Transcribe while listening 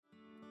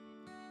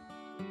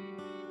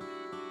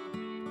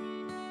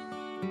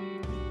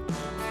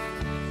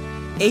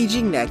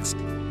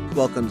AgingNext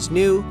welcomes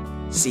new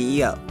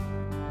CEO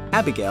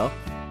Abigail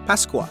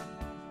Pascua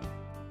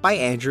by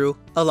Andrew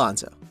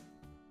Alonzo.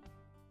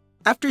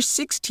 After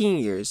 16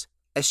 years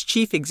as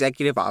Chief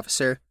Executive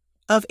Officer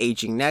of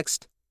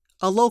AgingNext,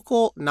 a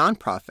local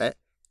nonprofit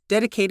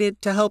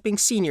dedicated to helping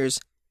seniors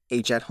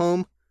age at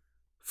home,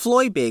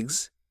 Floy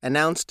Biggs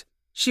announced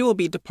she will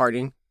be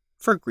departing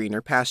for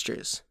greener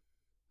pastures.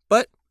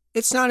 But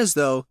it's not as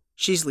though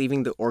she's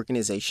leaving the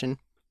organization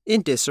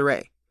in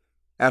disarray.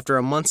 After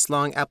a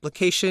months-long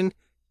application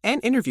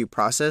and interview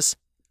process,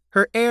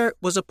 her heir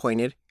was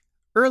appointed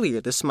earlier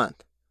this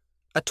month,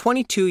 a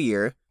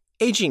 22-year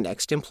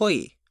AgingNext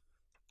employee,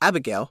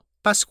 Abigail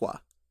Pascua.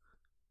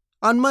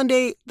 On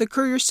Monday, the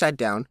Courier sat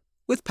down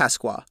with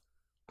Pascua,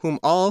 whom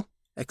all,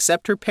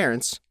 except her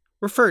parents,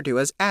 refer to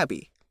as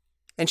Abby,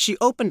 and she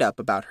opened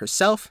up about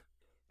herself,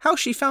 how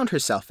she found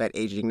herself at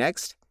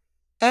AgingNext,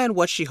 and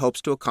what she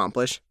hopes to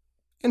accomplish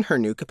in her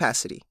new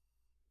capacity.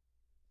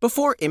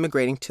 Before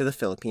immigrating to the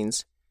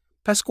Philippines,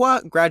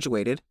 Pascua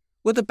graduated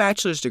with a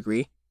bachelor's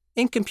degree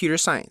in computer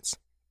science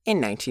in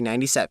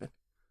 1997.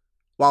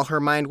 While her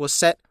mind was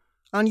set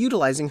on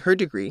utilizing her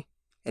degree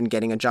and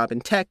getting a job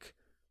in tech,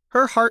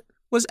 her heart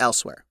was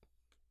elsewhere,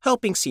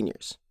 helping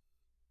seniors.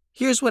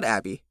 Here's what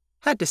Abby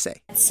had to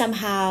say.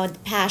 Somehow the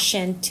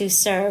passion to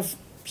serve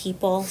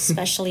people,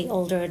 especially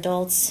older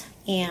adults,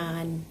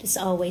 and it's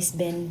always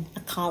been a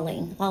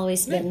calling,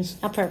 always been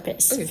a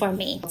purpose for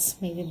me. It's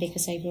maybe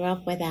because I grew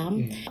up with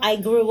them. I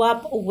grew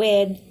up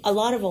with a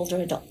lot of older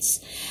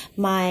adults.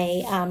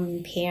 My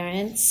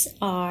parents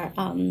are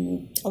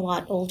a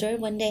lot older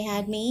when they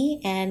had me,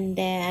 and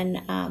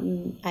then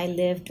I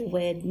lived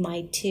with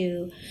my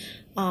two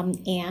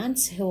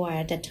aunts who are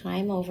at the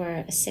time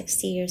over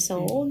 60 years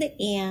old,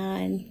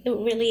 and it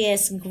really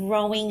is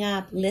growing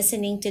up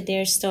listening to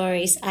their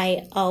stories.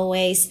 I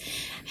always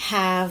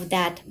have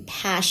that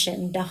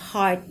passion, the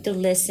heart to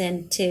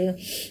listen to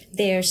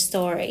their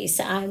stories.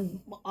 I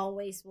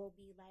always will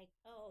be like,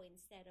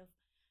 instead of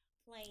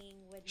playing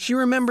with... She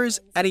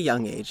remembers at a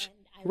young age,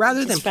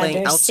 rather than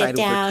playing outside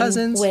with her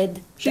cousins,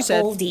 with she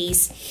said,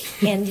 oldies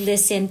and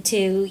listen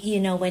to,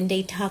 when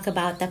they talk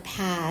about the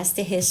past,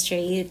 the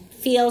history. It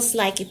feels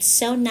like it's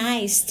so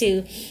nice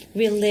to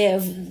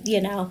relive,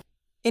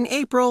 In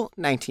April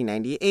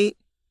 1998,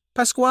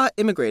 Pascua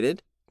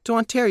immigrated to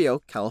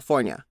Ontario,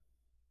 California.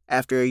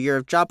 After a year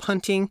of job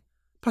hunting,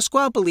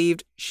 Pascua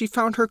believed she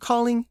found her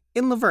calling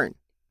in Laverne.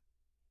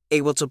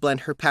 Able to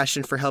blend her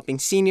passion for helping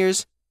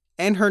seniors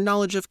and her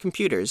knowledge of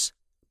computers,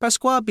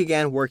 Pascua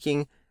began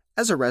working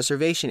as a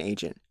reservation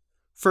agent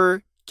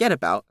for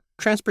Getabout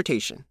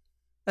Transportation,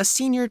 a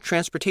senior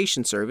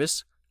transportation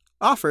service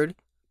offered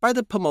by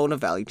the Pomona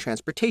Valley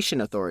Transportation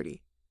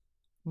Authority.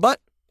 But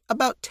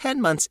about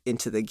 10 months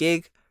into the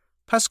gig,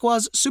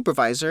 Pascua's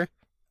supervisor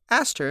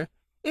asked her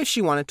if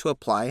she wanted to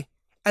apply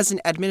as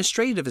an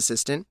administrative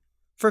assistant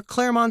for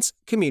Claremont's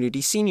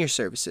Community Senior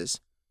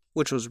Services,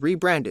 which was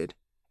rebranded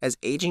as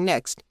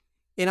AgingNext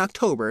in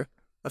October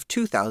of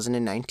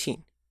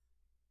 2019.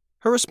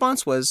 Her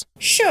response was,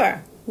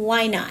 "Sure,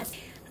 why not?"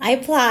 I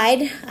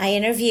applied, I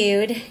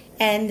interviewed,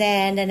 and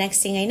then the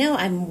next thing I know,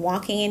 I'm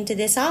walking into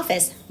this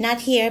office,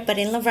 not here, but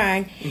in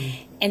Laverne,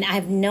 and I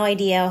have no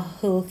idea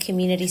who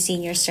Community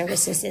Senior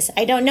Services is.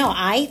 I don't know.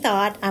 I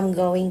thought I'm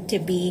going to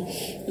be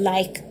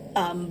like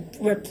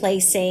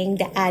replacing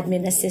the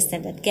admin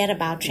assistant at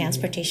Getabout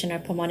Transportation or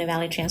Pomona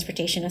Valley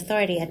Transportation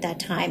Authority at that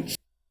time.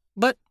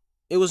 But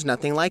it was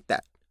nothing like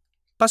that.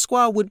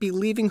 Pascua would be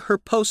leaving her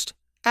post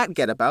at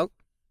Getabout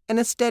and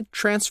instead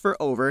transfer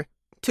over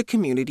to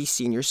Community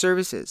Senior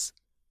Services,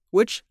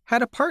 which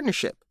had a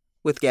partnership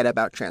with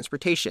Getabout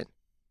Transportation.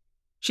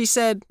 She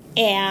said,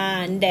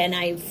 and then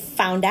I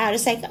found out,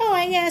 it's like,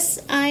 I guess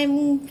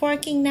I'm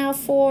working now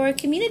for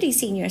Community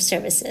Senior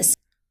Services.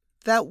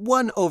 That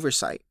one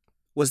oversight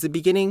was the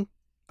beginning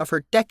of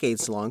her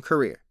decades-long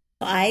career.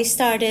 I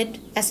started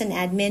as an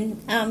admin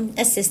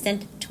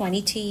assistant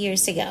 22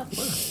 years ago.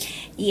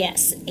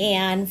 Yes,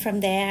 and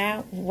from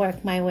there,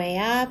 worked my way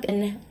up,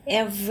 and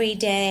every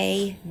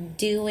day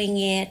doing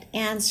it,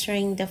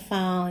 answering the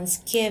phones,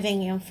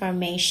 giving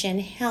information,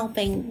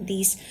 helping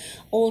these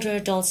older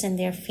adults and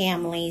their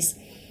families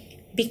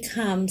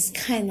becomes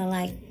kind of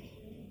like,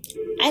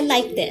 I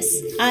like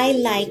this. I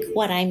like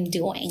what I'm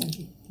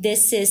doing.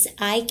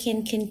 I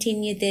can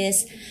continue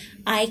this.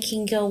 I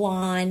can go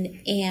on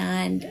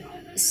and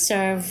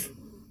serve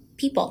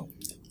people.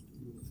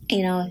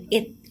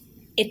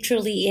 It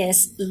truly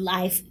is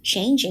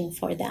life-changing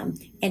for them,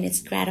 and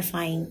it's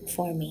gratifying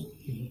for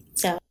me.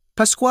 So,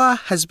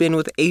 Pascua has been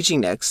with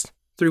AgingNext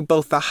through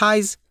both the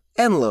highs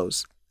and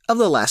lows of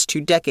the last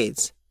 2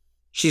 decades.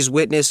 She's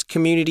witnessed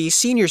Community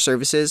Senior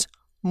Services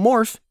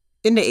morph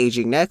into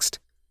AgingNext,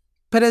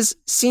 but has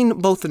seen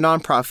both the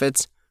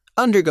nonprofits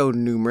undergo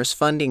numerous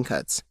funding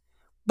cuts,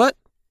 but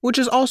which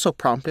has also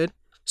prompted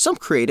some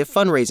creative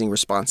fundraising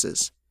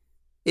responses.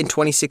 In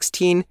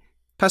 2016,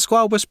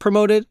 Pascua was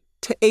promoted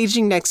to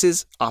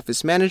AgingNext's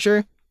office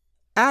manager,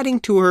 adding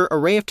to her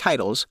array of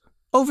titles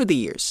over the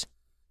years.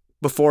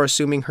 Before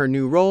assuming her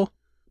new role,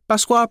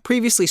 Pascua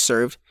previously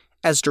served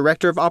as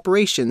Director of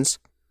Operations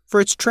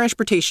for its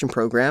transportation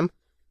program,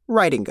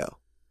 Ride and Go.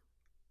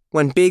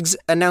 When Biggs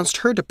announced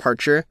her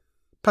departure,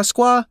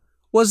 Pascua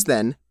was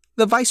then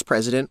the Vice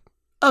President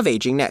of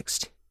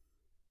AgingNext.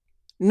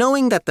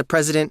 Knowing that the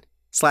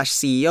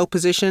President/CEO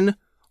position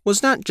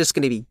was not just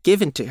going to be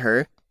given to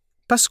her,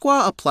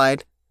 Pascua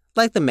applied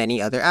like the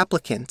many other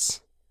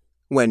applicants.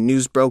 When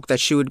news broke that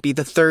she would be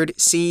the third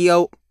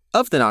CEO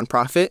of the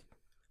nonprofit,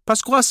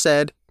 Pascua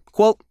said,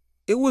 quote,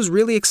 "It was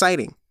really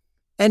exciting,"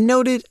 and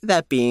noted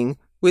that being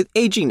with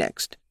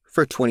AgingNext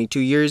for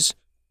 22 years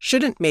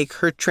shouldn't make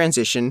her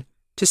transition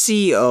to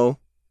CEO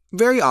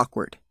very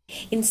awkward.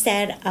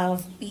 Instead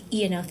of,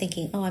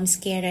 thinking, oh, I'm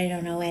scared, I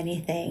don't know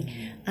anything,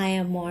 I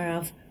am more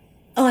of,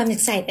 oh, I'm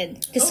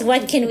excited. Because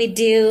what can we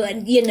do,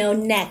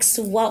 next?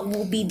 What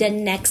will be the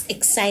next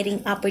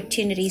exciting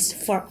opportunities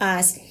for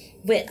us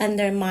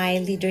under my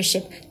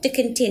leadership to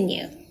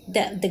continue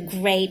the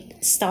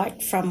great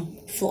start from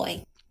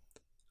Floyd?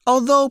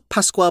 Although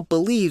Pascua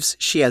believes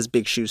she has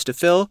big shoes to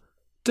fill,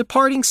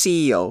 departing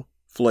CEO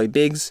Floyd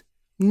Biggs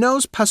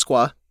knows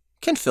Pascua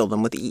can fill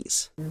them with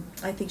ease.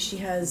 I think she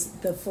has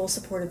the full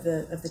support of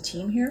the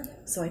team here,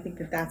 so I think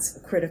that's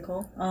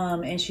critical.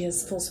 And she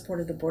has full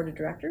support of the board of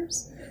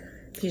directors.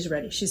 She's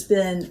ready. She's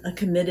been a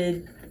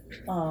committed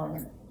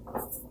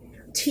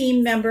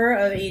team member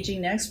of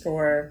AgingNext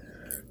for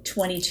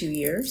 22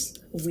 years.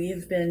 We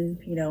have been,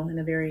 in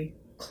a very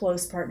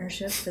close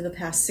partnership for the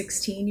past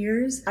 16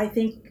 years. I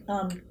think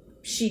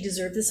she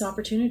deserved this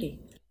opportunity.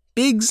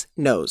 Biggs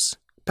knows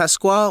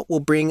Pascua will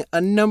bring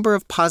a number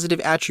of positive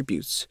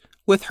attributes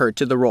with her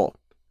to the role,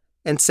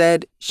 and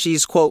said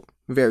she's, quote,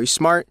 very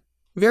smart,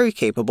 very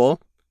capable,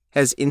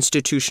 has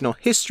institutional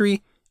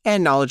history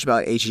and knowledge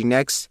about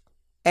AgingNext,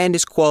 and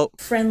is,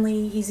 quote,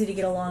 friendly, easy to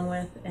get along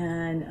with,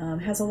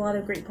 and has a lot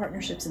of great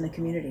partnerships in the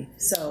community.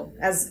 So,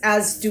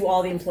 as do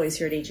all the employees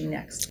here at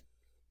AgingNext.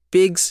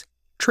 Biggs,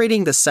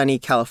 trading the sunny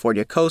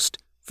California coast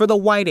for the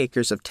wide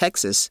acres of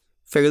Texas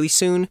fairly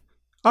soon,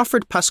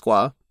 offered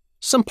Pascua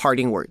some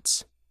parting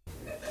words.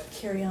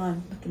 Carry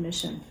on with the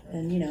mission.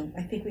 And,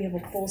 I think we have a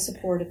full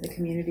support of the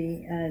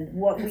community. And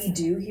what we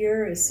do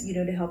here is,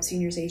 to help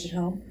seniors age at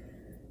home.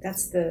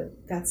 That's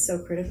so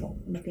critical.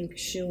 And I think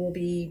she will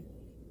be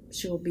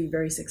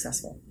very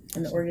successful.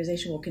 And the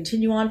organization will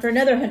continue on for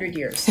another 100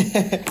 years.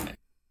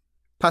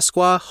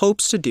 Pascua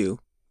hopes to do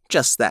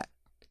just that.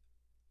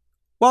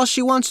 While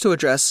she wants to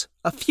address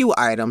a few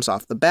items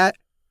off the bat,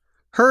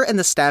 her and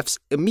the staff's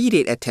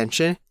immediate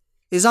attention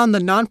is on the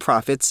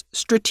nonprofit's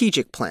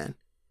strategic plan.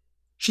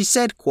 She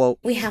said, quote,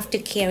 we have to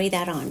carry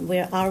that on.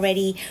 We're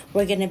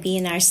going to be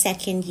in our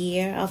second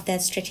year of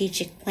that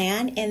strategic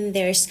plan, and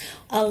there's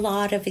a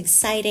lot of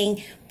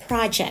exciting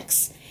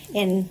projects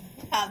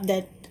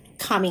that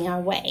coming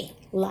our way,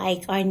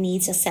 like our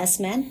needs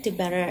assessment to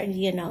better,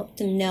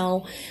 to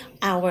know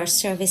our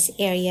service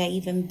area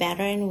even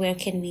better and where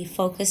can we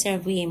focus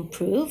and we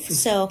improve.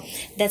 So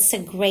that's a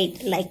great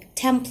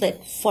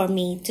template for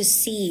me to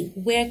see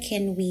where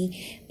can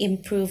we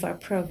improve our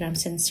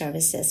programs and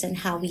services and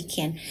how we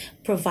can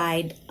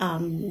provide,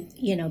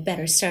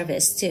 better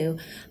service to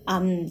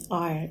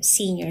our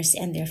seniors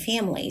and their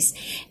families.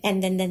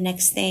 And then the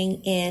next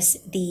thing is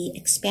the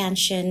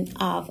expansion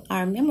of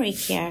our memory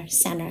care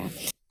center,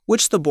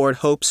 which the board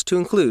hopes to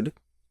include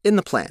in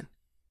the plan.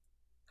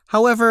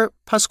 However,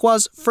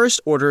 Pascua's first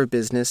order of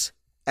business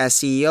as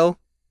CEO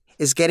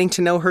is getting to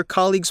know her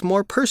colleagues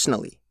more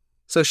personally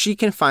so she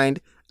can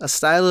find a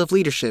style of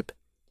leadership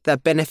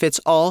that benefits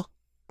all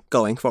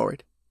going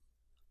forward.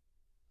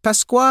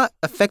 Pascua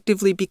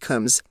effectively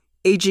becomes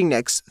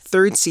AgingNext's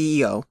third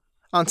CEO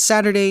on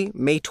Saturday,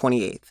 May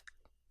 28th,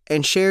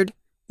 and shared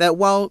that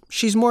while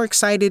she's more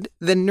excited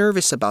than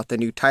nervous about the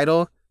new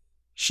title,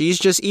 she's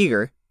just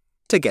eager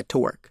to get to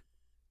work.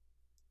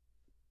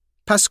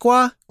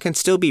 Pascua can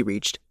still be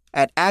reached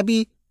at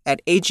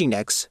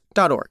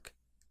abby@agingnext.org.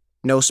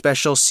 No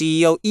special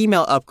CEO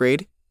email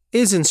upgrade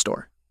is in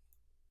store.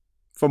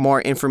 For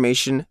more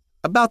information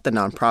about the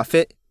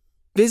nonprofit,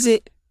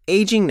 visit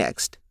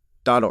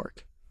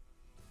agingnext.org.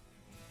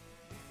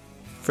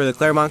 For the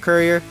Claremont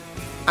Courier,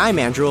 I'm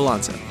Andrew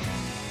Alonzo.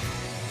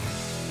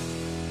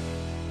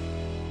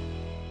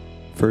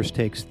 First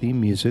Take's theme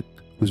music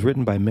was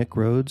written by Mick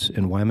Rhodes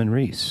and Wyman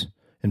Reese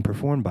and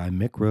performed by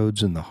Mick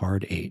Rhodes and the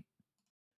Hard Eight.